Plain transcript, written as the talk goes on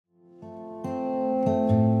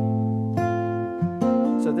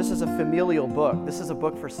is a familial book. This is a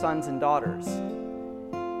book for sons and daughters.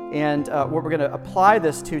 And what we're going to apply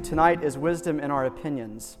this to tonight is wisdom in our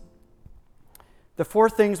opinions. The four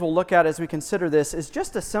things we'll look at as we consider this is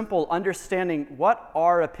just a simple understanding: what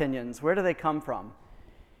are opinions? Where do they come from?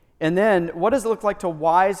 And then, what does it look like to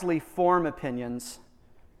wisely form opinions?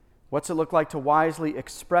 What's it look like to wisely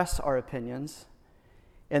express our opinions?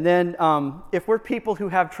 And then, if we're people who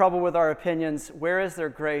have trouble with our opinions, where is there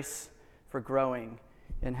grace for growing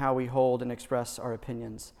in how we hold and express our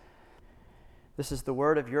opinions? This is the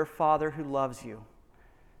word of your Father who loves you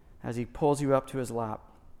as he pulls you up to his lap.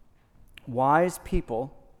 Wise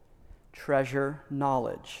people treasure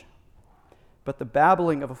knowledge, but the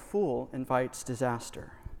babbling of a fool invites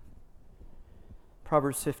disaster.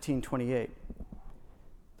 Proverbs 15:28.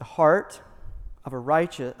 The heart of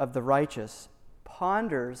the righteous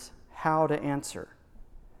ponders how to answer,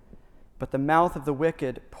 but the mouth of the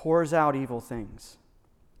wicked pours out evil things.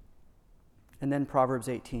 And then Proverbs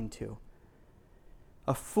 18:2.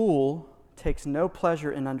 A fool takes no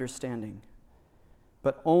pleasure in understanding,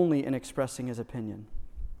 but only in expressing his opinion.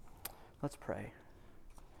 Let's pray.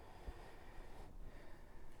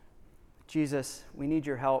 Jesus, we need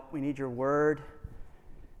your help. We need your word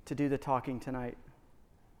to do the talking tonight.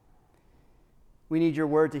 We need your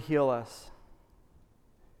word to heal us.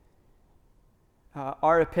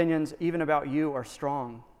 Our opinions, even about you, are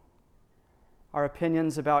strong. Our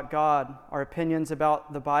opinions about God, our opinions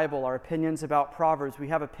about the Bible, our opinions about Proverbs, we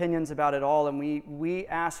have opinions about it all, and we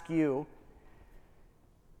ask you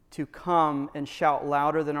to come and shout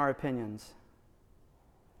louder than our opinions.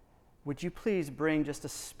 Would you please bring just a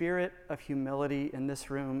spirit of humility in this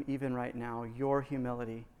room, even right now, your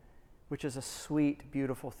humility, which is a sweet,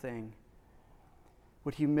 beautiful thing.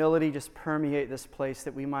 Would humility just permeate this place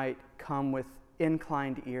that we might come with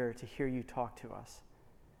inclined ear to hear you talk to us?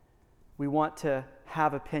 We want to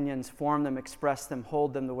have opinions, form them, express them,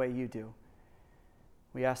 hold them the way you do.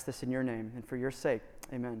 We ask this in your name and for your sake.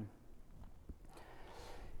 Amen.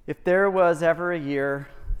 If there was ever a year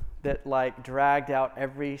that dragged out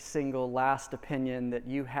every single last opinion that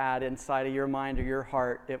you had inside of your mind or your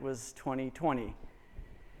heart, it was 2020.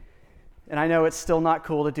 And I know it's still not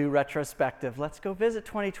cool to do retrospective. Let's go visit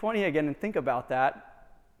 2020 again and think about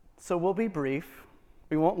that. So we'll be brief.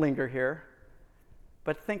 We won't linger here.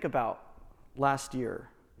 But think about last year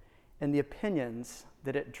and the opinions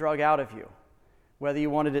that it drug out of you, whether you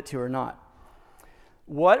wanted it to or not.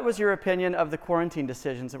 What was your opinion of the quarantine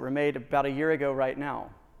decisions that were made about a year ago right now?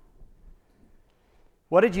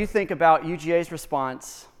 What did you think about UGA's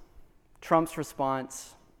response, Trump's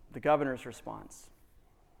response, the governor's response?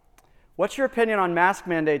 What's your opinion on mask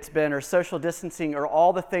mandates been, or social distancing, or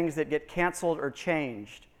all the things that get canceled or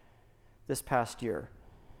changed this past year?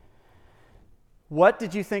 What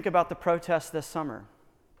did you think about the protests this summer?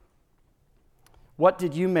 What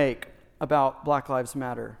did you make about Black Lives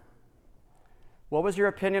Matter? What was your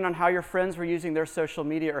opinion on how your friends were using their social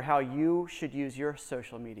media, or how you should use your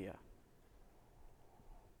social media?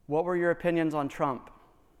 What were your opinions on Trump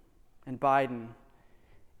and Biden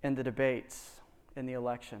and the debates and the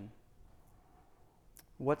election?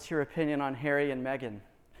 What's your opinion on Harry and Meghan?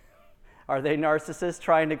 Are they narcissists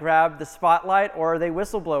trying to grab the spotlight, or are they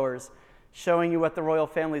whistleblowers showing you what the royal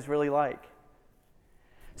family is really like?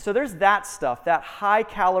 So there's that stuff, that high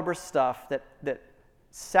caliber stuff that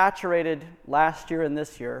saturated last year and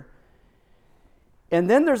this year. And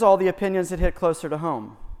then there's all the opinions that hit closer to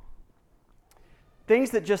home.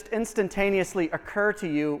 Things that just instantaneously occur to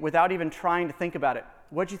you without even trying to think about it.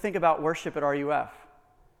 What'd you think about worship at RUF?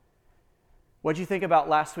 What'd you think about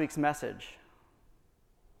last week's message?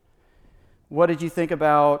 What did you think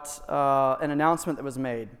about an announcement that was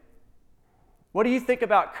made? What do you think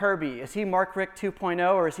about Kirby? Is he Mark Richt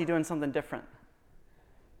 2.0, or is he doing something different?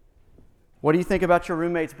 What do you think about your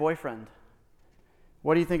roommate's boyfriend?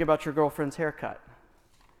 What do you think about your girlfriend's haircut?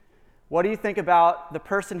 What do you think about the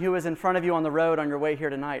person who was in front of you on the road on your way here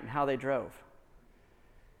tonight and how they drove?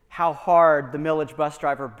 How hard the millage bus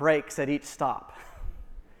driver brakes at each stop?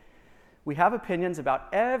 We have opinions about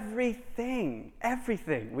everything.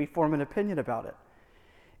 Everything. We form an opinion about it.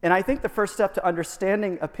 And I think the first step to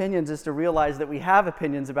understanding opinions is to realize that we have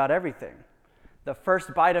opinions about everything. The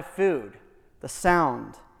first bite of food, the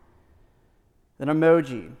sound, an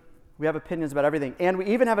emoji. We have opinions about everything. And we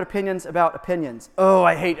even have opinions about opinions. Oh,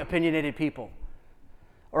 I hate opinionated people.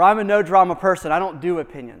 Or I'm a no-drama person. I don't do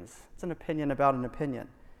opinions. It's an opinion about an opinion.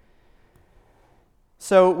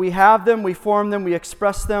 So we have them, we form them, we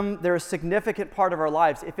express them. They're a significant part of our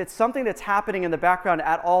lives. If it's something that's happening in the background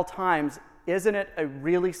at all times, isn't it a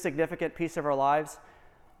really significant piece of our lives?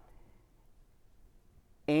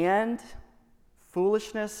 And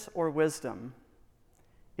foolishness or wisdom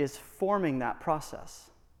is forming that process.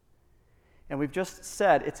 And we've just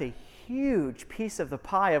said it's a huge piece of the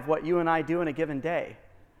pie of what you and I do in a given day,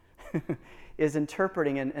 is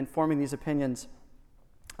interpreting and forming these opinions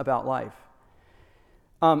about life.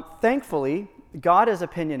 Thankfully, God is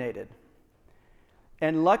opinionated.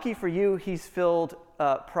 And lucky for you, he's filled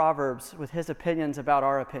Proverbs with his opinions about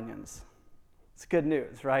our opinions. It's good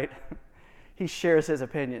news, right? He shares his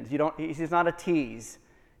opinions. He's not a tease.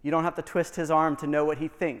 You don't have to twist his arm to know what he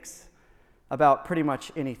thinks about pretty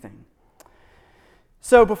much anything.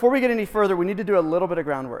 So before we get any further, we need to do a little bit of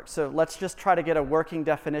groundwork. So let's just try to get a working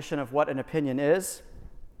definition of what an opinion is.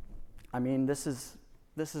 I mean, this is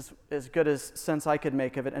as good as sense I could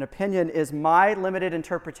make of it. An opinion is my limited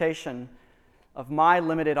interpretation of my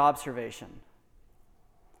limited observation.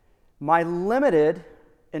 My limited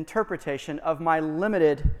interpretation of my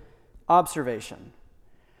limited observation.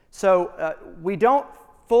 So we don't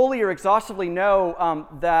fully or exhaustively know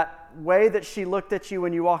that way that she looked at you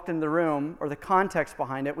when you walked in the room, or the context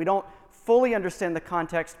behind it. We don't fully understand the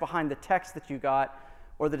context behind the text that you got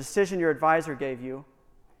or the decision your advisor gave you.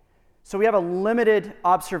 So we have a limited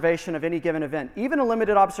observation of any given event, even a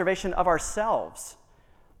limited observation of ourselves.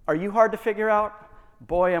 Are you hard to figure out?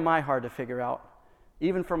 Boy, am I hard to figure out,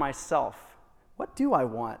 even for myself. What do I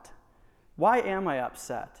want? Why am I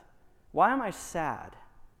upset? Why am I sad?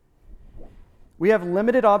 We have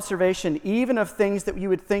limited observation even of things that you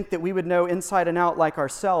would think that we would know inside and out like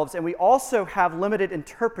ourselves, and we also have limited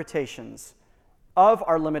interpretations of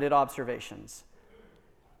our limited observations.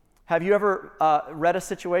 Have you ever read a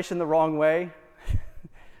situation the wrong way?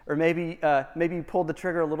 Or maybe you pulled the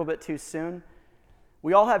trigger a little bit too soon?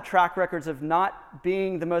 We all have track records of not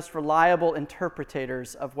being the most reliable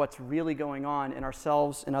interpreters of what's really going on in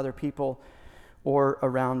ourselves and other people or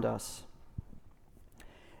around us.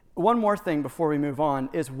 One more thing before we move on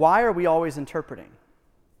is, why are we always interpreting?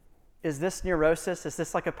 Is this neurosis? Is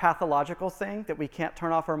this like a pathological thing that we can't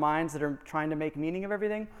turn off our minds that are trying to make meaning of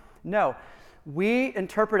everything? No. We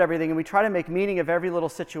interpret everything and we try to make meaning of every little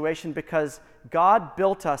situation because God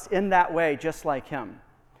built us in that way just like him.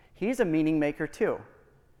 He's a meaning maker too.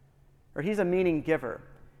 Or he's a meaning giver.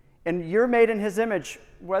 And you're made in his image,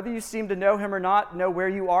 whether you seem to know him or not, know where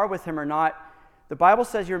you are with him or not. The Bible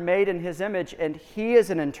says you're made in his image, and he is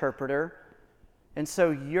an interpreter, and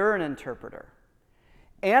so you're an interpreter.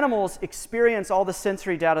 Animals experience all the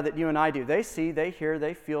sensory data that you and I do. They see, they hear,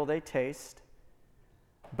 they feel, they taste.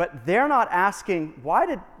 But they're not asking, why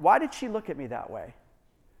did she look at me that way?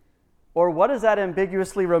 Or what does that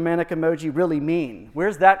ambiguously romantic emoji really mean?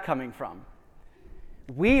 Where's that coming from?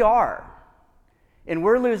 We are. And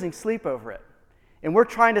we're losing sleep over it. And we're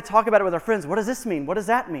trying to talk about it with our friends. What does this mean? What does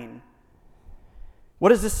that mean? What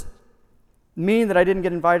does this mean that I didn't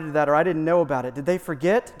get invited to that, or I didn't know about it? Did they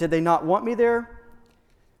forget? Did they not want me there?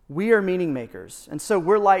 We are meaning makers. And so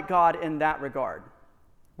we're like God in that regard.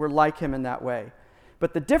 We're like him in that way.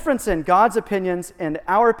 But the difference in God's opinions and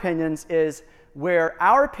our opinions is where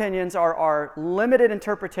our opinions are our limited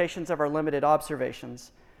interpretations of our limited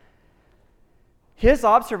observations. His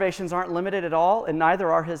observations aren't limited at all, and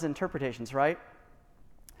neither are his interpretations, right?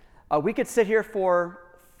 We could sit here for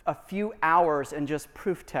a few hours and just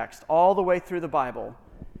proof text all the way through the Bible,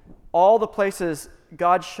 all the places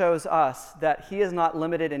God shows us that he is not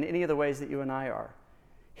limited in any of the ways that you and I are.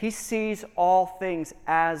 He sees all things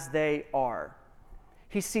as they are.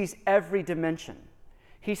 He sees every dimension.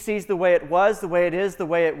 He sees the way it was, the way it is, the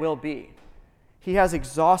way it will be. He has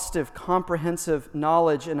exhaustive, comprehensive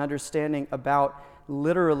knowledge and understanding about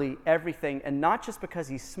literally everything, and not just because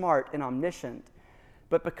he's smart and omniscient,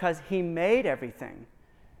 but because he made everything.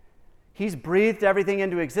 He's breathed everything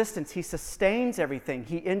into existence. He sustains everything.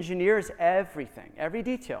 He engineers everything, every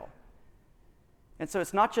detail. And so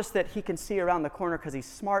it's not just that he can see around the corner because he's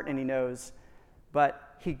smart and he knows,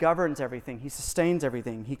 but he governs everything. He sustains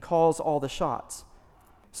everything. He calls all the shots.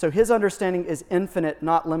 So his understanding is infinite,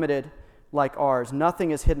 not limited like ours.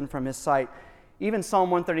 Nothing is hidden from his sight. Even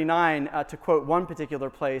Psalm 139, to quote one particular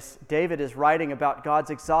place, David is writing about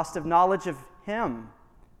God's exhaustive knowledge of him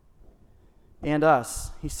and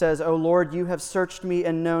us. He says, "O Lord, you have searched me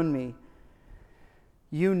and known me.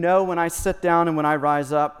 You know when I sit down and when I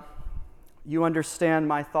rise up. You understand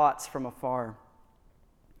my thoughts from afar.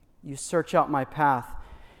 You search out my path.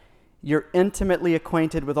 You're intimately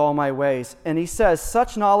acquainted with all my ways." And he says,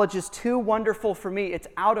 such knowledge is too wonderful for me. It's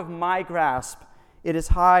out of my grasp. It is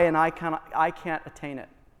high and I can't attain it.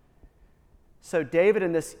 So David,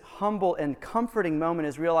 in this humble and comforting moment,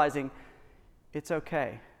 is realizing it's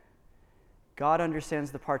okay. God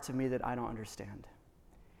understands the parts of me that I don't understand.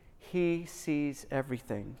 he sees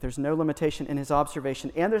everything. There's no limitation in his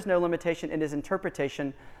observation, and there's no limitation in his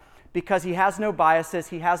interpretation because he has no biases,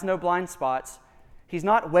 he has no blind spots. He's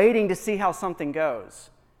not waiting to see how something goes.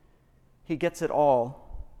 He gets it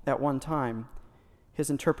all at one time. His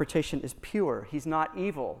interpretation is pure. He's not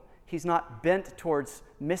evil. He's not bent towards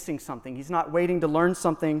missing something. He's not waiting to learn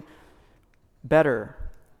something better.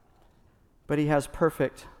 But he has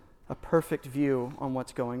a perfect view on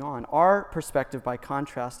what's going on. Our perspective, by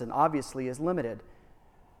contrast, and obviously, is limited.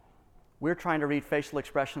 We're trying to read facial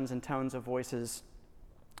expressions and tones of voices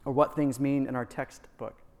or what things mean in our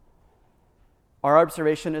textbook. Our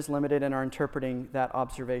observation is limited, and our interpreting that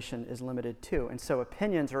observation is limited too. And so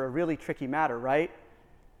opinions are a really tricky matter, right?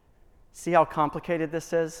 See how complicated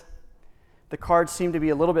this is? The cards seem to be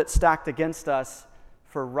a little bit stacked against us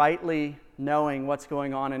for rightly knowing what's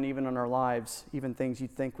going on and even in our lives, even things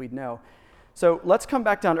you'd think we'd know. So let's come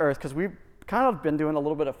back down to earth, because we've kind of been doing a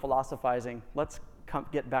little bit of philosophizing. Let's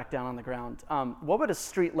get back down on the ground. What would a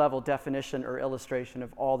street level definition or illustration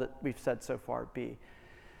of all that we've said so far be?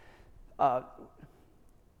 An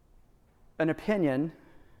opinion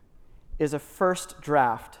is a first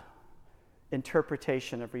draft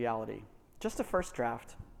interpretation of reality. Just a first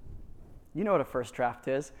draft. You know what a first draft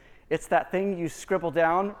is. It's that thing you scribble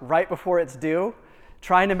down right before it's due,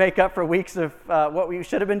 trying to make up for weeks of what we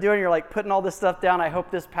should have been doing. You're like putting all this stuff down. I hope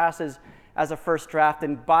this passes as a first draft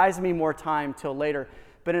and buys me more time till later.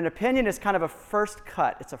 But an opinion is kind of a first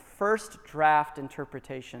cut. It's a first draft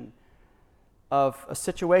interpretation of a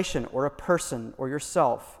situation or a person or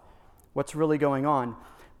yourself, what's really going on.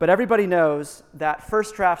 But everybody knows that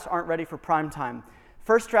first drafts aren't ready for prime time.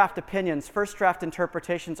 First draft opinions, first draft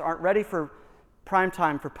interpretations aren't ready for prime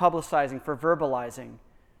time, for publicizing, for verbalizing.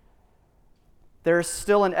 There's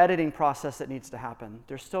still an editing process that needs to happen.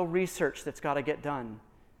 There's still research that's got to get done.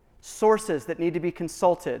 Sources that need to be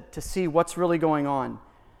consulted to see what's really going on.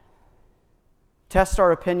 Test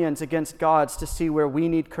our opinions against God's to see where we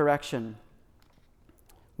need correction.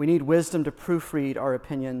 We need wisdom to proofread our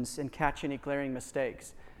opinions and catch any glaring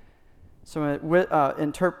mistakes. So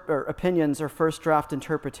opinions are first draft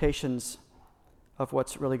interpretations of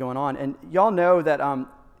what's really going on. And y'all know that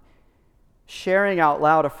sharing out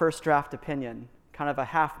loud a first draft opinion, kind of a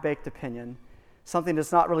half-baked opinion, something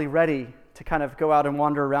that's not really ready to kind of go out and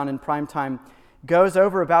wander around in prime time, goes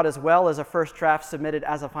over about as well as a first draft submitted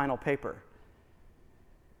as a final paper.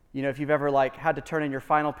 You know, if you've ever had to turn in your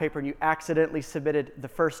final paper and you accidentally submitted the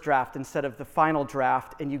first draft instead of the final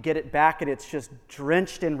draft, and you get it back and it's just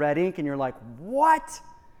drenched in red ink, and you're like, what?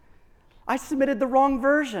 I submitted the wrong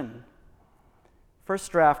version.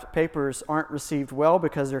 First draft papers aren't received well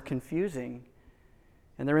because they're confusing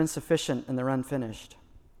and they're insufficient and they're unfinished.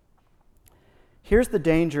 Here's the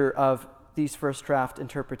danger of these first draft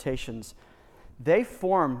interpretations. They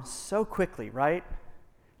form so quickly, right?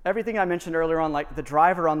 Everything I mentioned earlier on, like the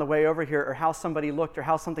driver on the way over here, or how somebody looked, or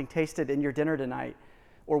how something tasted in your dinner tonight,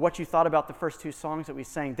 or what you thought about the first two songs that we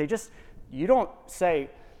sang, you don't say,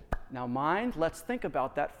 now mind, let's think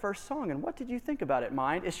about that first song, and what did you think about it,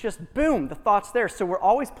 mind? It's just boom, the thought's there. So we're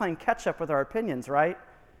always playing catch up with our opinions, right?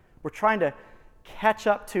 We're trying to catch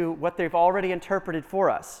up to what they've already interpreted for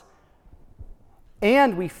us.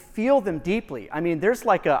 And we feel them deeply. I mean, there's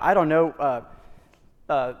like a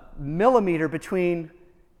millimeter between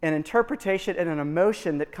an interpretation and an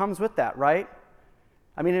emotion that comes with that, right?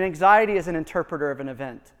 I mean, an anxiety is an interpreter of an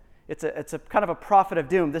event. It's a kind of a prophet of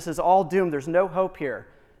doom. This is all doom. There's no hope here.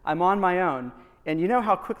 I'm on my own. And you know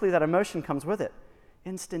how quickly that emotion comes with it.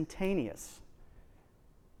 Instantaneous.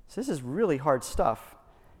 So this is really hard stuff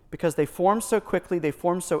because they form so quickly, they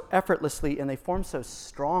form so effortlessly, and they form so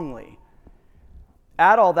strongly.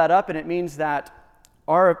 Add all that up, and it means that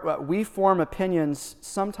we form opinions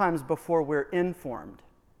sometimes before we're informed.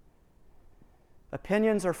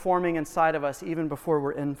 Opinions are forming inside of us even before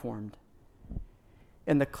we're informed.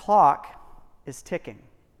 And the clock is ticking.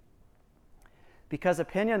 Because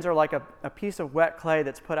opinions are like a piece of wet clay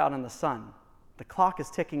that's put out in the sun. The clock is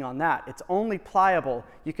ticking on that. It's only pliable.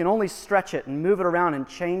 You can only stretch it and move it around and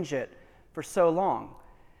change it for so long.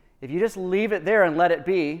 If you just leave it there and let it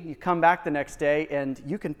be, you come back the next day and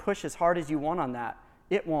you can push as hard as you want on that.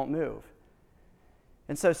 It won't move.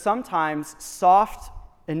 And so sometimes soft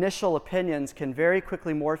initial opinions can very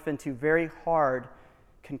quickly morph into very hard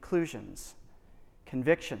conclusions,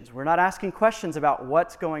 convictions. We're not asking questions about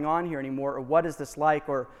what's going on here anymore, or what is this like,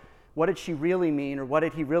 or what did she really mean, or what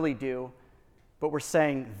did he really do? But we're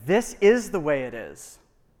saying, this is the way it is.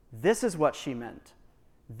 This is what she meant.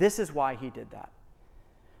 This is why he did that.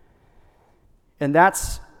 And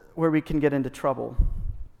that's where we can get into trouble.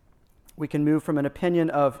 we can move from an opinion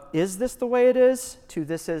of, is this the way it is, to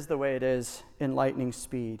this is the way it is in lightning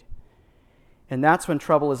speed. And that's when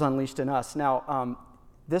trouble is unleashed in us. Now,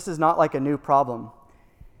 this is not like a new problem.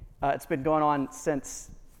 It's been going on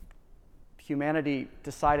since humanity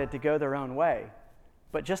decided to go their own way.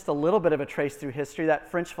 But just a little bit of a trace through history,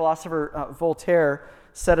 that French philosopher Voltaire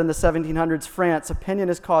said in the 1700s, France, opinion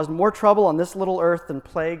has caused more trouble on this little earth than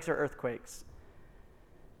plagues or earthquakes.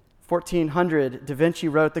 1400, Da Vinci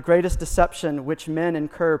wrote, the greatest deception which men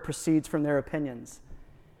incur proceeds from their opinions.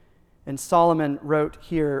 And Solomon wrote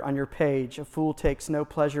here on your page, a fool takes no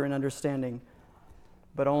pleasure in understanding,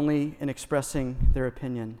 but only in expressing their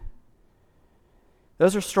opinion.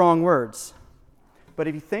 Those are strong words. But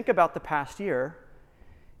if you think about the past year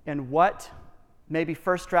and what maybe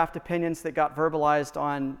first draft opinions that got verbalized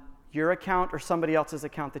on your account or somebody else's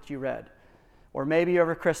account that you read, or maybe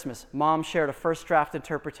over Christmas, mom shared a first draft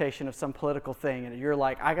interpretation of some political thing, and you're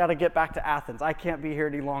like, I got to get back to Athens. I can't be here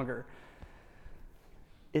any longer.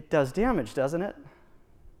 It does damage, doesn't it?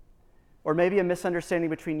 Or maybe a misunderstanding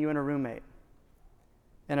between you and a roommate,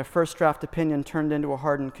 and a first draft opinion turned into a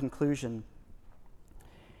hardened conclusion.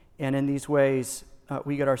 And in these ways,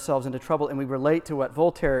 we get ourselves into trouble, and we relate to what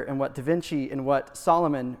Voltaire and what Da Vinci and what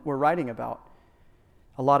Solomon were writing about.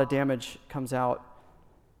 A lot of damage comes out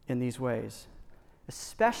in these ways,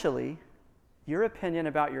 especially your opinion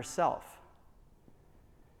about yourself.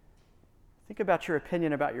 Think about your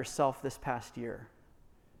opinion about yourself this past year.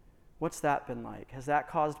 What's that been like? Has that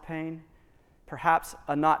caused pain? Perhaps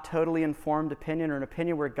a not totally informed opinion, or an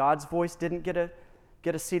opinion where God's voice didn't get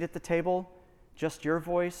a seat at the table, just your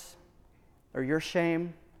voice or your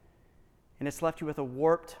shame, and it's left you with a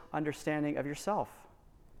warped understanding of yourself.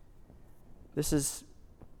 This is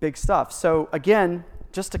big stuff. So again,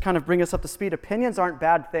 just to kind of bring us up to speed, opinions aren't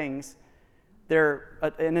bad things. They're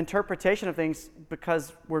an interpretation of things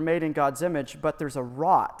because we're made in God's image, but there's a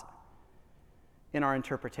rot in our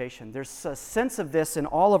interpretation. There's a sense of this in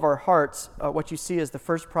all of our hearts. What you see is the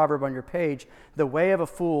first proverb on your page, the way of a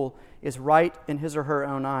fool is right in his or her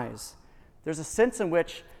own eyes. There's a sense in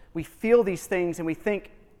which we feel these things and we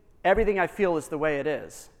think everything I feel is the way it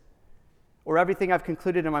is. Or everything I've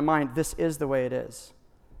concluded in my mind, this is the way it is.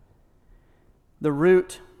 The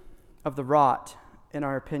root of the rot in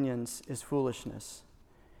our opinions is foolishness.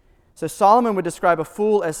 So Solomon would describe a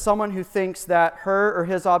fool as someone who thinks that her or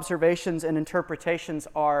his observations and interpretations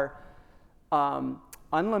are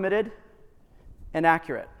unlimited and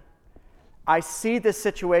accurate. I see this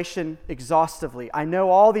situation exhaustively. I know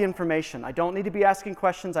all the information. I don't need to be asking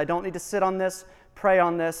questions. I don't need to sit on this, pray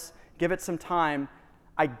on this, give it some time.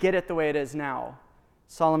 I get it the way it is now.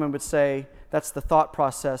 Solomon would say that's the thought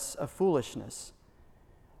process of foolishness.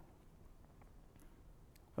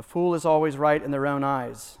 A fool is always right in their own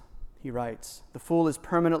eyes, he writes. The fool is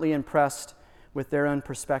permanently impressed with their own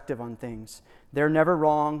perspective on things. They're never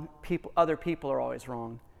wrong. Other people are always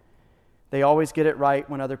wrong. They always get it right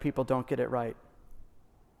when other people don't get it right.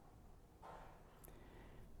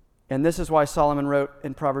 And this is why Solomon wrote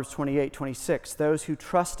in Proverbs 28:26, those who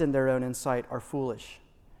trust in their own insight are foolish,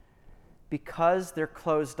 because they're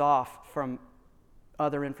closed off from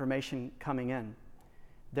other information coming in.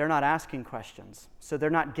 They're not asking questions, so they're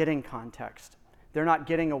not getting context. They're not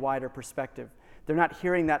getting a wider perspective. They're not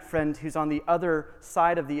hearing that friend who's on the other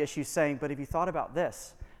side of the issue saying, but have you thought about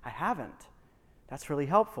this? I haven't. That's really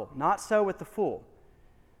helpful. Not so with the fool.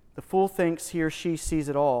 The fool thinks he or she sees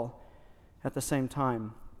it all at the same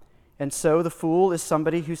time. And so the fool is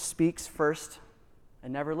somebody who speaks first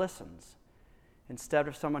and never listens, instead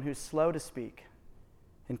of someone who's slow to speak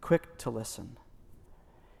and quick to listen.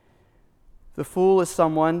 The fool is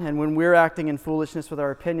someone, and when we're acting in foolishness with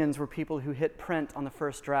our opinions, we're people who hit print on the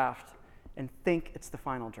first draft and think it's the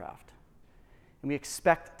final draft. And we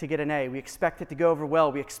expect to get an A. We expect it to go over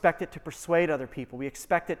well. We expect it to persuade other people. We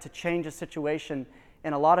expect it to change a situation,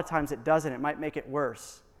 and a lot of times it doesn't. It might make it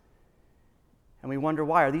worse. And we wonder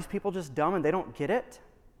why. Are these people just dumb and they don't get it?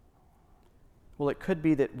 Well, it could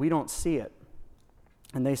be that we don't see it,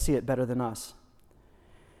 and they see it better than us.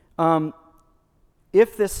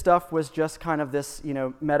 If this stuff was just kind of this,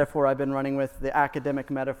 metaphor I've been running with, the academic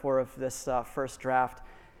metaphor of this first draft,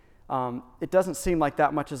 it doesn't seem like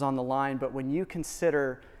that much is on the line, but when you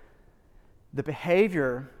consider the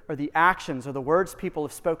behavior or the actions or the words people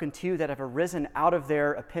have spoken to you that have arisen out of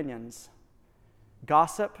their opinions,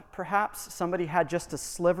 gossip perhaps, somebody had just a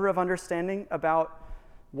sliver of understanding about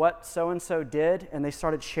what so-and-so did, and they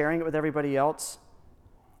started sharing it with everybody else.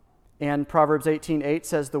 And Proverbs 18:8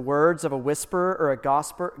 says, the words of a whisperer or a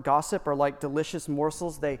gossip are like delicious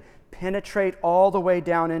morsels. They penetrate all the way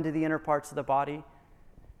down into the inner parts of the body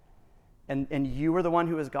and you were the one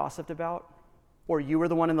who was gossiped about, or you were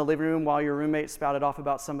the one in the living room while your roommate spouted off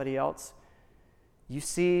about somebody else, you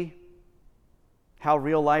see how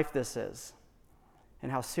real life this is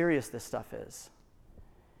and how serious this stuff is.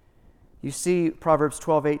 You see, Proverbs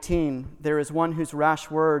 12:18, there is one whose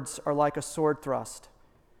rash words are like a sword thrust,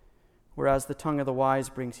 whereas the tongue of the wise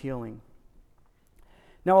brings healing.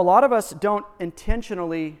 Now, a lot of us don't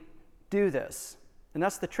intentionally do this, and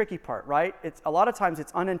that's the tricky part, right? A lot of times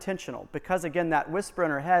it's unintentional because, again, that whisper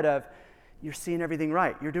in our head of, you're seeing everything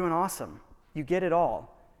right, you're doing awesome, you get it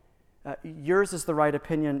all. Yours is the right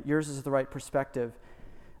opinion, yours is the right perspective.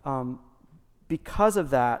 Because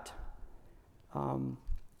of that,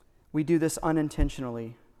 we do this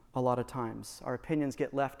unintentionally a lot of times. Our opinions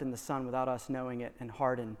get left in the sun without us knowing it and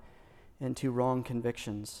harden into wrong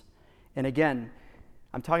convictions. And again,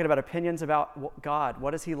 I'm talking about opinions about God.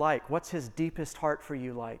 What is he like? What's his deepest heart for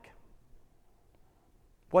you like?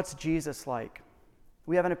 What's Jesus like?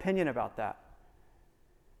 We have an opinion about that.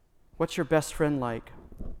 What's your best friend like?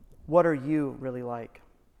 What are you really like?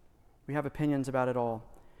 We have opinions about it all.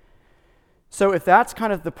 So if that's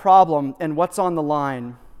kind of the problem and what's on the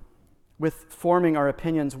line with forming our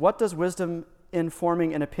opinions, what does wisdom in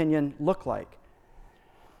forming an opinion look like?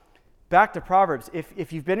 Back to Proverbs,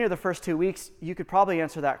 if you've been here the first 2 weeks, you could probably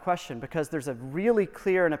answer that question because there's a really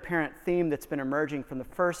clear and apparent theme that's been emerging from the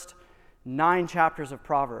first 9 chapters of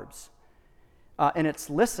Proverbs. And it's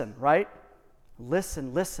listen, right?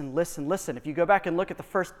 Listen, listen, listen, listen. If you go back and look at the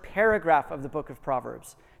first paragraph of the book of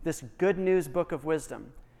Proverbs, this good news book of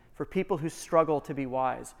wisdom for people who struggle to be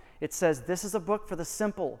wise, it says this is a book for the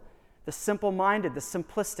simple-minded, the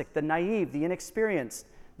simplistic, the naive, the inexperienced,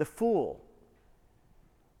 the fool.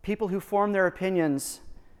 People who form their opinions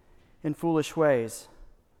in foolish ways.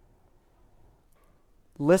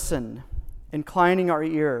 Listen, inclining our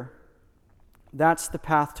ear. That's the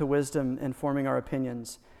path to wisdom in forming our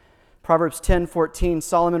opinions. Proverbs 10:14,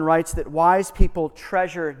 Solomon writes that wise people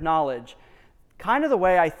treasure knowledge. Kind of the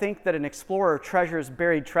way I think that an explorer treasures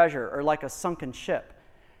buried treasure or like a sunken ship.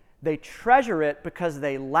 They treasure it because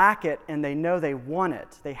they lack it and they know they want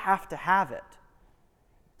it. They have to have it.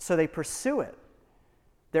 So they pursue it.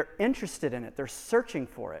 They're interested in it. They're searching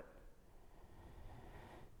for it.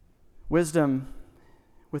 Wisdom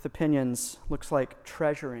with opinions looks like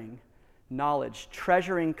treasuring knowledge,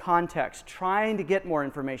 treasuring context, trying to get more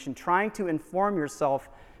information, trying to inform yourself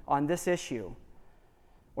on this issue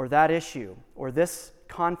or that issue or this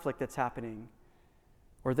conflict that's happening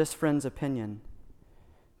or this friend's opinion.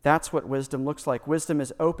 That's what wisdom looks like. Wisdom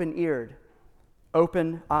is open-eared,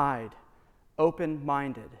 open-eyed,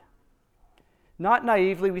 open-minded. Not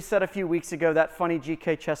naively, we said a few weeks ago that funny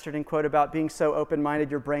G.K. Chesterton quote about being so open-minded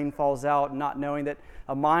your brain falls out, and not knowing that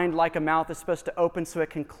a mind like a mouth is supposed to open so it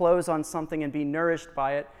can close on something and be nourished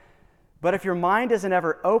by it. But if your mind isn't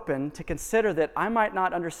ever open to consider that I might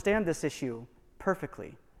not understand this issue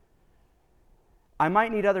perfectly, I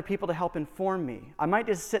might need other people to help inform me. I might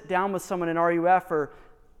just sit down with someone in RUF or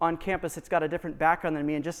on campus that's got a different background than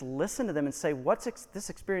me and just listen to them and say, what's this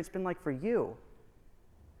experience been like for you?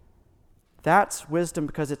 That's wisdom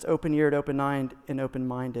because it's open-eared, open-eyed, and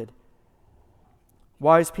open-minded.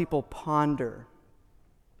 Wise people ponder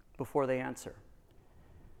before they answer.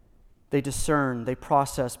 They discern, they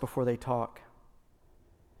process before they talk.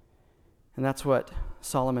 And that's what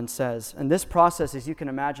Solomon says. And this process, as you can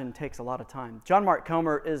imagine, takes a lot of time. John Mark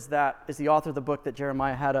Comer is the author of the book that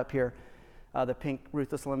Jeremiah had up here, the Pink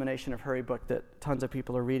Ruthless Elimination of Hurry book that tons of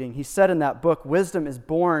people are reading. He said in that book, wisdom is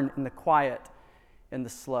born in the quiet and the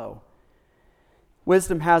slow.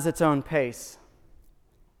 Wisdom has its own pace,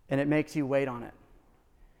 and it makes you wait on it.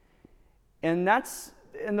 And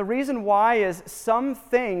the reason why is some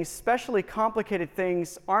things, especially complicated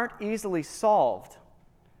things, aren't easily solved.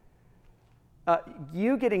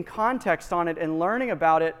 You getting context on it and learning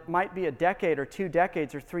about it might be a decade or 2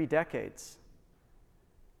 decades or 3 decades.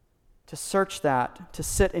 To search that, to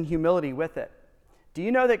sit in humility with it. Do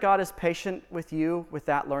you know that God is patient with you with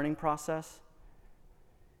that learning process?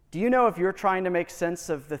 Do you know if you're trying to make sense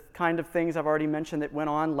of the kind of things I've already mentioned that went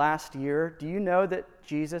on last year, do you know that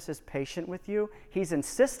Jesus is patient with you? He's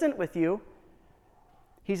insistent with you.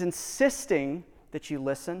 He's insisting that you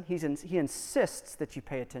listen. He insists that you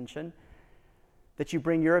pay attention, that you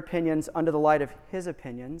bring your opinions under the light of his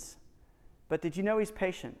opinions. But did you know he's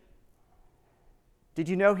patient? Did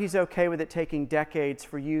you know he's okay with it taking decades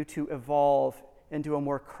for you to evolve into a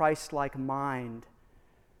more Christ-like mind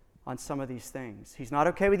on some of these things? He's not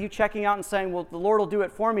okay with you checking out and saying, well, the Lord will do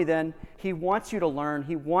it for me then. He wants you to learn.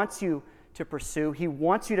 He wants you to pursue. He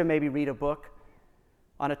wants you to maybe read a book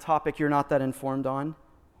on a topic you're not that informed on.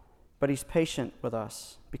 but he's patient with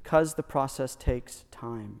us because the process takes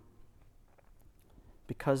time.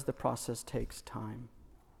 Because the process takes time.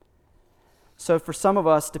 So for some of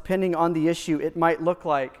us, depending on the issue, it might look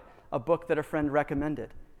like a book that a friend recommended.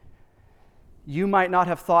 You might not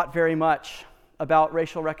have thought very much about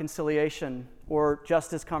racial reconciliation or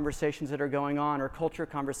justice conversations that are going on or culture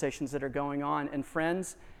conversations that are going on. And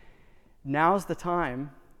friends, now's the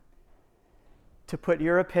time to put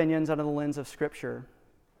your opinions under the lens of Scripture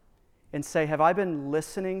and say, have I been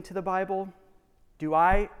listening to the Bible?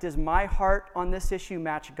 Does my heart on this issue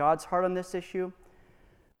match God's heart on this issue?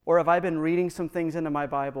 Or have I been reading some things into my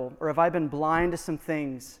Bible? Or have I been blind to some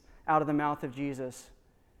things out of the mouth of Jesus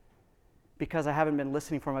because I haven't been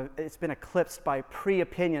listening for him? It's been eclipsed by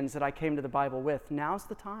pre-opinions that I came to the Bible with. Now's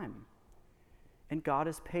the time. And God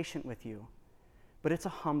is patient with you. But it's a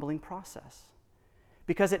humbling process.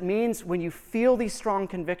 Because it means when you feel these strong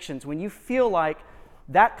convictions, when you feel like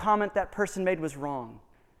that comment that person made was wrong,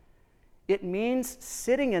 it means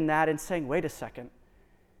sitting in that and saying, wait a second,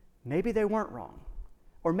 maybe they weren't wrong.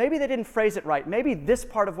 Or maybe they didn't phrase it right. Maybe this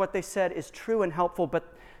part of what they said is true and helpful,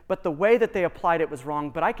 but the way that they applied it was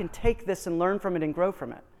wrong. But I can take this and learn from it and grow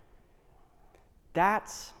from it.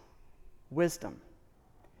 That's wisdom.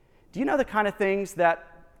 Do you know the kind of things that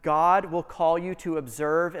God will call you to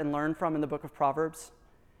observe and learn from in the book of Proverbs?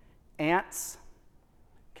 Ants.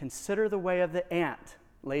 Consider the way of the ant,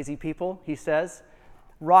 lazy people, he says.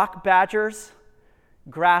 Rock badgers,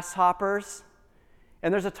 grasshoppers.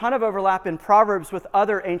 And there's a ton of overlap in Proverbs with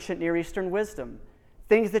other ancient Near Eastern wisdom.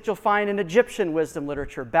 Things that you'll find in Egyptian wisdom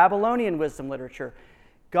literature, Babylonian wisdom literature.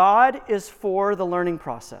 God is for the learning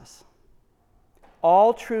process.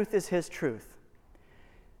 All truth is his truth.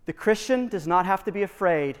 The Christian does not have to be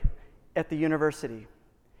afraid at the university.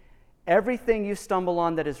 Everything you stumble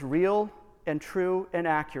on that is real and true and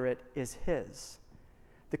accurate is his.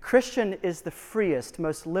 The Christian is the freest,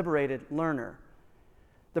 most liberated learner.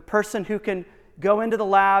 The person who can go into the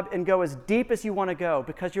lab and go as deep as you want to go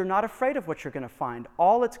because you're not afraid of what you're going to find.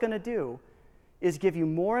 All it's going to do is give you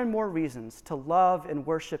more and more reasons to love and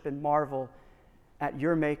worship and marvel at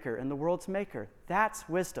your Maker and the world's Maker. That's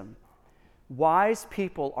wisdom. Wise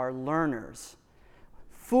people are learners.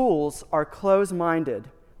 Fools are close-minded,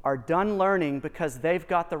 are done learning because they've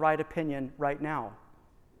got the right opinion right now.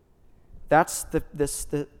 That's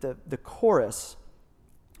the chorus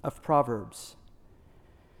of Proverbs.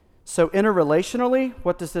 So interrelationally,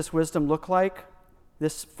 what does this wisdom look like?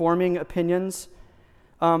 This forming opinions?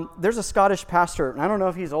 There's a Scottish pastor, and I don't know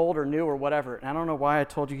if he's old or new or whatever, and I don't know why I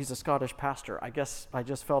told you he's a Scottish pastor. I guess I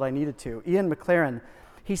just felt I needed to. Ian McLaren,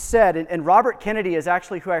 he said, and Robert Kennedy is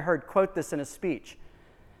actually who I heard quote this in a speech,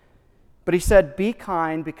 but he said, be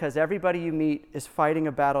kind because everybody you meet is fighting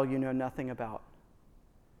a battle you know nothing about.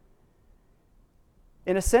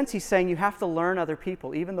 In a sense, he's saying you have to learn other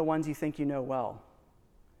people, even the ones you think you know well,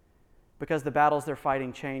 because the battles they're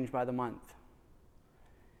fighting change by the month.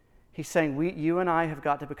 He's saying you and I have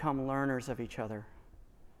got to become learners of each other.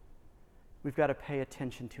 We've got to pay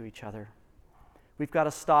attention to each other. We've got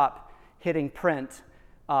to stop hitting print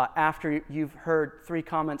after you've heard 3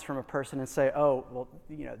 comments from a person and say, oh, well,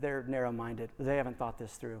 they're narrow-minded. They haven't thought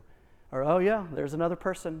this through. Or, oh, yeah, there's another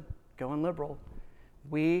person going liberal.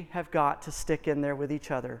 We have got to stick in there with each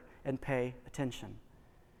other and pay attention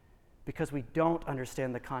because we don't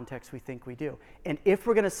understand the context we think we do. And if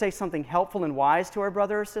we're going to say something helpful and wise to our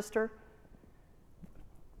brother or sister,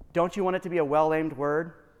 don't you want it to be a well-aimed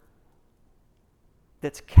word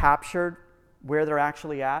that's captured where they're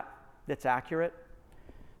actually at, that's accurate?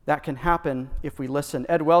 That can happen if we listen.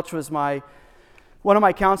 Ed Welch was one of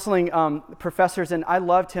my counseling professors, and I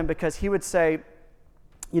loved him because he would say,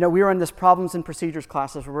 we were in this problems and procedures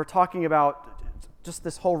classes where we're talking about just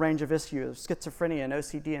this whole range of issues, schizophrenia and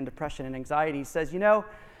OCD and depression and anxiety. He says,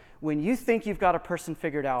 when you think you've got a person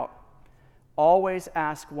figured out, always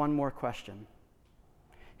ask one more question.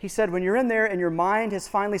 He said, when you're in there and your mind has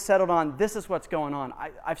finally settled on, this is what's going on.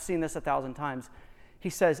 I've seen this 1,000 times. He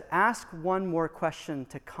says, ask one more question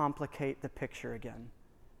to complicate the picture again.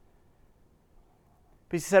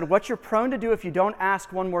 But he said, what you're prone to do if you don't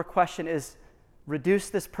ask one more question is reduce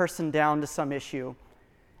this person down to some issue.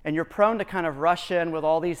 And you're prone to kind of rush in with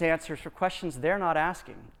all these answers for questions they're not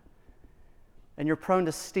asking. And you're prone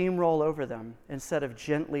to steamroll over them instead of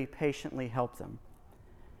gently, patiently help them.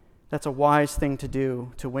 That's a wise thing to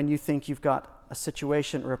do, to when you think you've got a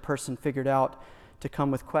situation or a person figured out, to come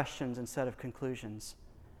with questions instead of conclusions.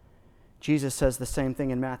 Jesus says the same thing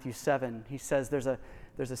in Matthew 7. He says there's a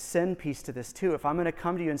sin piece to this too. If I'm going to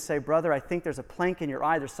come to you and say, brother, I think there's a plank in your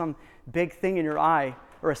eye, there's some big thing in your eye,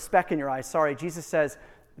 or a speck in your eye, Jesus says,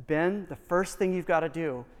 Ben, the first thing you've got to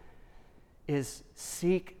do is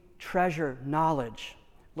seek, treasure knowledge.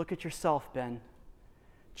 Look at yourself, Ben.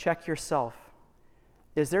 Check yourself.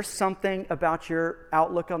 Is there something about your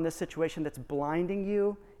outlook on this situation that's blinding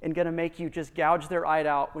you and going to make you just gouge their eye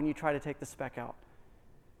out when you try to take the speck out?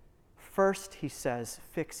 First, he says,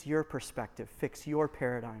 fix your perspective, fix your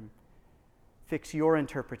paradigm, fix your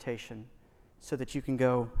interpretation so that you can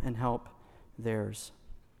go and help theirs.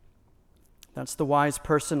 That's the wise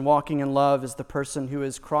person. Walking in love is the person who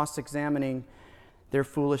is cross-examining their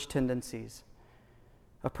foolish tendencies,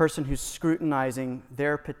 a person who's scrutinizing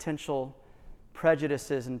their potential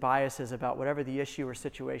prejudices and biases about whatever the issue or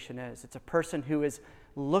situation is. It's a person who is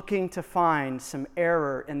looking to find some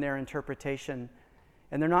error in their interpretation,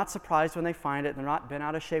 and they're not surprised when they find it. They're not bent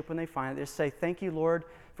out of shape when they find it. They just say, thank you, Lord,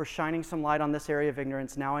 for shining some light on this area of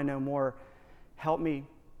ignorance. Now I know more. Help me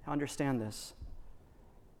understand this.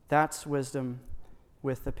 That's wisdom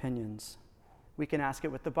with opinions. We can ask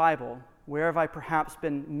it with the Bible. Where have I perhaps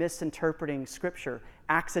been misinterpreting Scripture,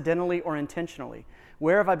 accidentally or intentionally?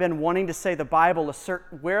 Where have I been wanting to say the Bible,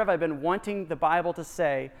 where have I been wanting the Bible to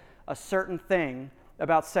say a certain thing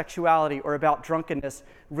about sexuality or about drunkenness,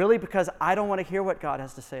 really because I don't want to hear what God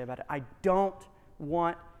has to say about it. I don't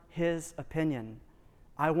want His opinion.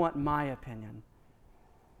 I want my opinion.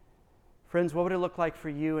 Friends, what would it look like for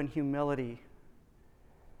you in humility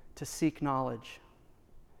to seek knowledge,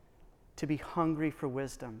 to be hungry for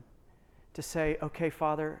wisdom, to say, okay,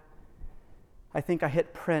 Father, I think I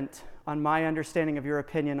hit print on my understanding of your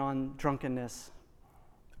opinion on drunkenness.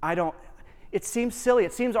 It seems silly.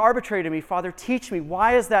 It seems arbitrary to me. Father, teach me.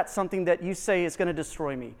 Why is that something that you say is going to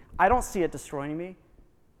destroy me? I don't see it destroying me.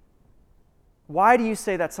 Why do you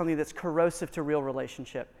say that's something that's corrosive to real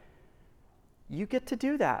relationship? You get to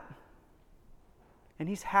do that. And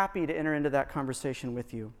He's happy to enter into that conversation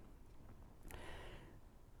with you.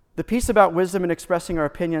 The piece about wisdom and expressing our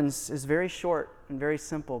opinions is very short and very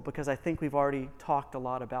simple because I think we've already talked a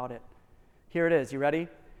lot about it. Here it is. You ready?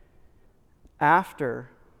 After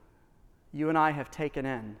you and I have taken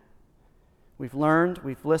in, we've learned,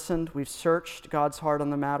 we've listened, we've searched God's heart on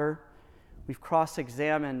the matter, we've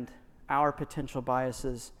cross-examined our potential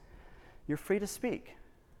biases, you're free to speak.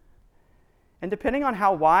 And depending on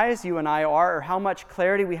how wise you and I are or how much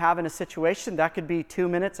clarity we have in a situation, that could be 2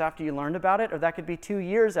 minutes after you learned about it, or that could be 2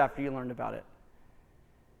 years after you learned about it.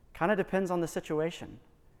 Kind of depends on the situation.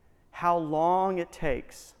 How long it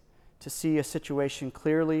takes to see a situation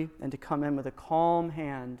clearly and to come in with a calm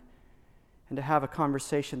hand and to have a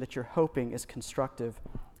conversation that you're hoping is constructive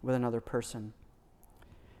with another person.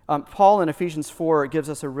 Paul in Ephesians 4 gives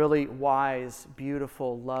us a really wise,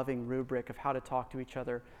 beautiful, loving rubric of how to talk to each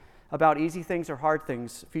other about easy things or hard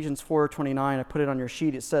things. Ephesians 4:29, I put it on your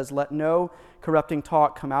sheet. It says, let no corrupting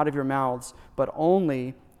talk come out of your mouths, but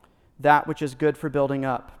only that which is good for building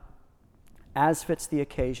up, as fits the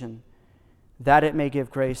occasion, that it may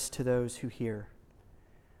give grace to those who hear.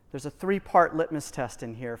 There's a 3-part litmus test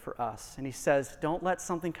in here for us. And he says, don't let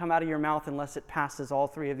something come out of your mouth unless it passes all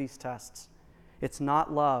 3 of these tests. It's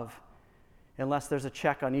not love unless there's a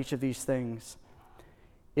check on each of these things.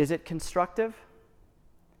 Is it constructive?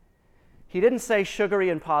 He didn't say sugary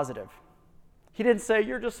and positive. He didn't say,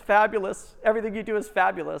 you're just fabulous. Everything you do is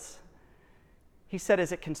fabulous. He said,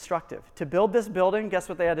 is it constructive? To build this building, guess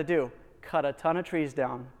what they had to do? Cut a ton of trees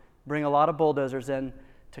down, bring a lot of bulldozers in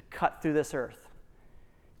to cut through this earth.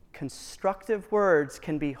 Constructive words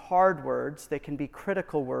can be hard words, they can be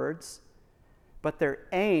critical words, but they're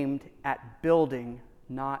aimed at building,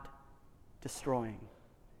 not destroying.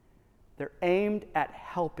 They're aimed at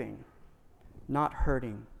helping, not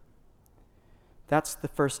hurting. That's the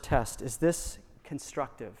first test. Is this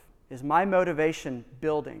constructive? Is my motivation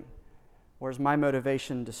building, or is my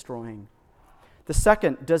motivation destroying? The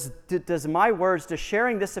second, does my words, does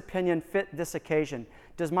sharing this opinion fit this occasion?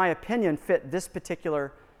 Does my opinion fit this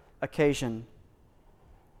particular occasion?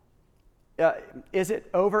 Is it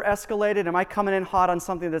over-escalated? Am I coming in hot on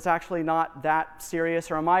something that's actually not that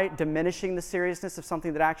serious? Or am I diminishing the seriousness of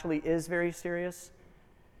something that actually is very serious?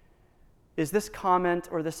 Is this comment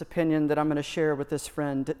or this opinion that I'm going to share with this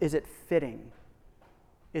friend, is it fitting?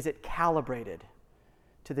 Is it calibrated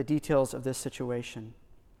to the details of this situation?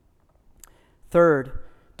 Third,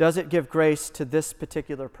 does it give grace to this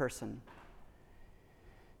particular person?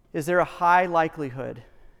 Is there a high likelihood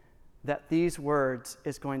that these words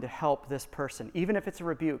is going to help this person, even if it's a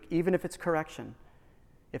rebuke, even if it's correction,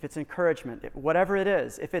 if it's encouragement, whatever it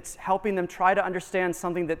is, if it's helping them try to understand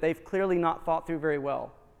something that they've clearly not thought through very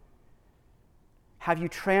well? Have you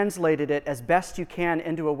translated it as best you can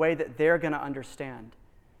into a way that they're going to understand?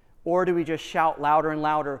 Or do we just shout louder and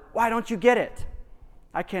louder, why don't you get it?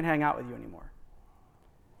 I can't hang out with you anymore.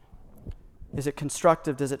 Is it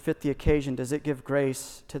constructive? Does it fit the occasion? Does it give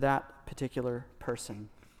grace to that particular person?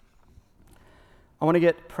 I want to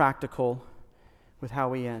get practical with how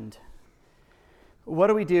we end. What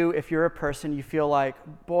do we do if you're a person you feel like,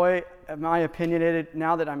 boy, am I opinionated?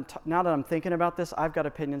 Now that I'm thinking about this, I've got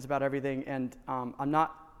opinions about everything, and I'm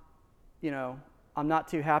not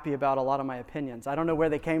too happy about a lot of my opinions. I don't know where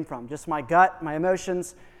they came from. Just my gut, my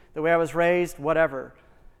emotions, the way I was raised, whatever,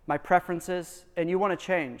 my preferences, and you want to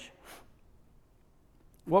change.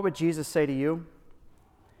 What would Jesus say to you?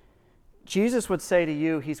 Jesus would say to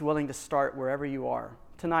you, he's willing to start wherever you are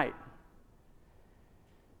tonight.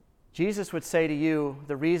 Jesus would say to you,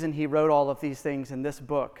 the reason he wrote all of these things in this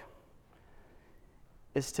book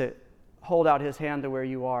is to hold out his hand to where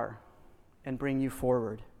you are and bring you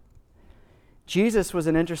forward. Jesus was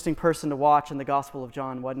an interesting person to watch in the Gospel of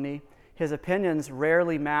John, wasn't he? His opinions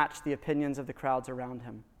rarely matched the opinions of the crowds around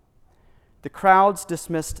him. The crowds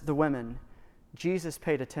dismissed the women. Jesus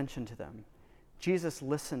paid attention to them. Jesus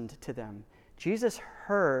listened to them. Jesus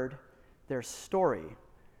heard their story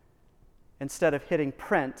instead of hitting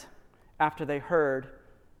print after they heard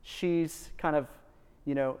she's kind of,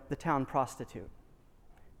 the town prostitute.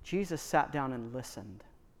 Jesus sat down and listened.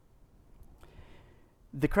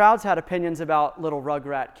 The crowds had opinions about little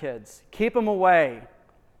rugrat kids. Keep them away.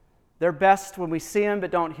 They're best when we see them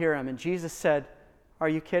but don't hear them. And Jesus said, are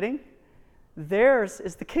you kidding? Theirs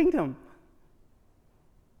is the kingdom.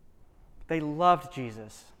 They loved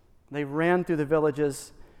Jesus. They ran through the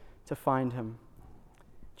villages to find him.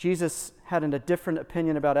 Jesus had a different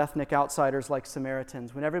opinion about ethnic outsiders like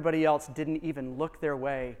Samaritans. When everybody else didn't even look their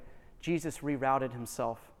way, Jesus rerouted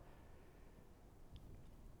himself.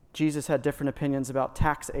 Jesus had different opinions about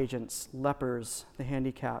tax agents, lepers, the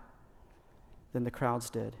handicapped than the crowds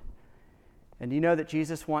did. And you know that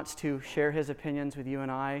Jesus wants to share his opinions with you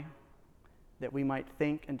and I, that we might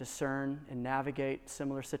think and discern and navigate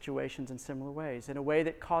similar situations in similar ways, in a way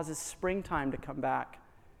that causes springtime to come back.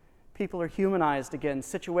 People are humanized again.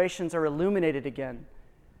 Situations are illuminated again.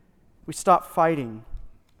 We stop fighting.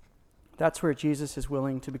 That's where Jesus is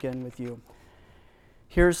willing to begin with you.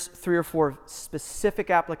 Here's 3 or 4 specific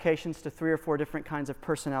applications to 3 or 4 different kinds of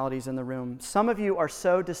personalities in the room. Some of you are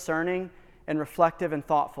so discerning and reflective and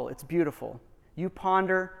thoughtful. It's beautiful. You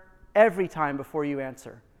ponder every time before you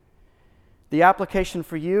answer. The application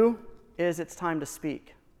for you is it's time to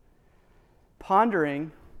speak.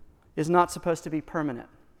 Pondering is not supposed to be permanent.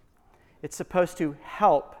 It's supposed to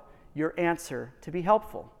help your answer to be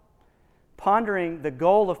helpful. Pondering, the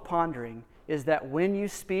goal of pondering is that when you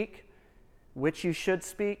speak, which you should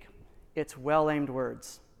speak, it's well-aimed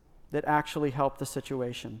words that actually help the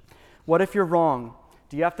situation. What if you're wrong?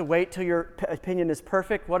 Do you have to wait till your opinion is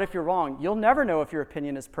perfect? What if you're wrong? You'll never know if your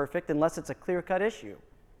opinion is perfect unless it's a clear-cut issue.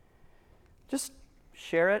 Just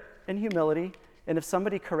share it in humility, and if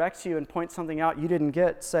somebody corrects you and points something out you didn't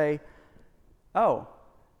get, say, oh,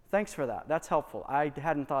 thanks for that. That's helpful. I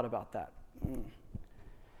hadn't thought about that.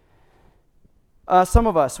 Some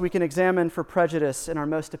of us, we can examine for prejudice in our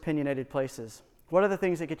most opinionated places. What are the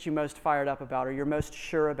things that get you most fired up about, or you're most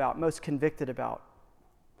sure about, most convicted about?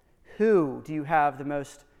 Who do you have the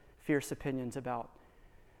most fierce opinions about?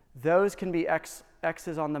 Those can be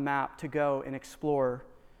X's on the map to go and explore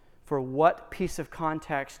for what piece of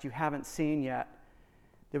context you haven't seen yet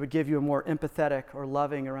that would give you a more empathetic or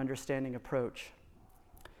loving or understanding approach.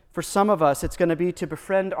 For some of us, it's going to be to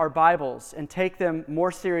befriend our Bibles and take them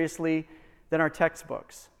more seriously than our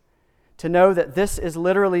textbooks. To know that this is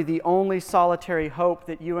literally the only solitary hope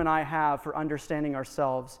that you and I have for understanding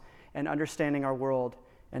ourselves and understanding our world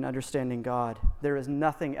and understanding God. There is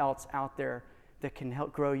nothing else out there that can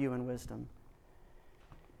help grow you in wisdom.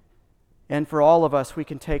 And for all of us, we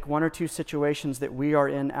can take 1 or 2 situations that we are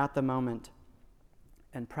in at the moment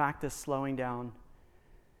and practice slowing down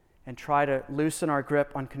and try to loosen our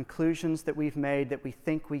grip on conclusions that we've made that we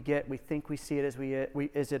think we get, we think we see it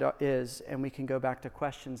as it is, and we can go back to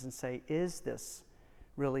questions and say, is this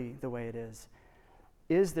really the way it is?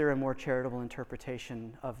 Is there a more charitable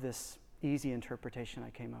interpretation of this easy interpretation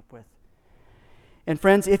I came up with? And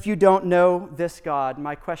friends, if you don't know this God,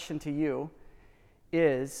 my question to you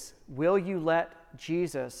is, will you let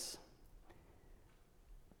Jesus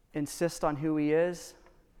insist on who he is?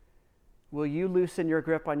 Will you loosen your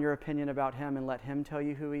grip on your opinion about him and let him tell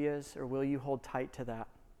you who he is? Or will you hold tight to that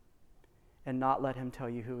and not let him tell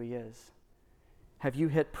you who he is? Have you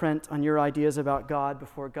hit print on your ideas about God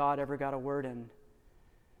before God ever got a word in?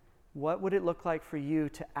 What would it look like for you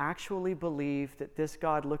to actually believe that this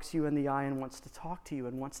God looks you in the eye and wants to talk to you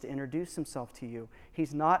and wants to introduce himself to you?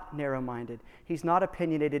 He's not narrow-minded. He's not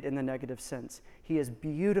opinionated in the negative sense. He is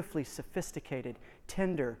beautifully sophisticated,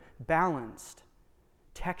 tender, balanced,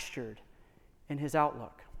 textured in his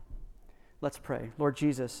outlook. Let's pray. Lord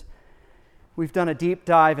Jesus, we've done a deep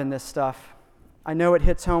dive in this stuff. I know it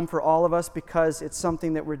hits home for all of us because it's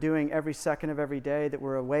something that we're doing every second of every day, that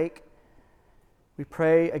we're awake. We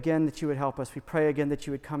pray again that you would help us. We pray again that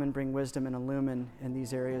you would come and bring wisdom and illumine in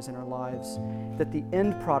these areas in our lives. That the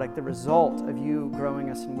end product, the result of you growing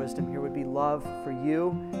us in wisdom here would be love for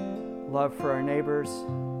you, love for our neighbors,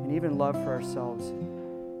 and even love for ourselves.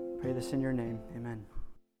 Pray this in your name. Amen.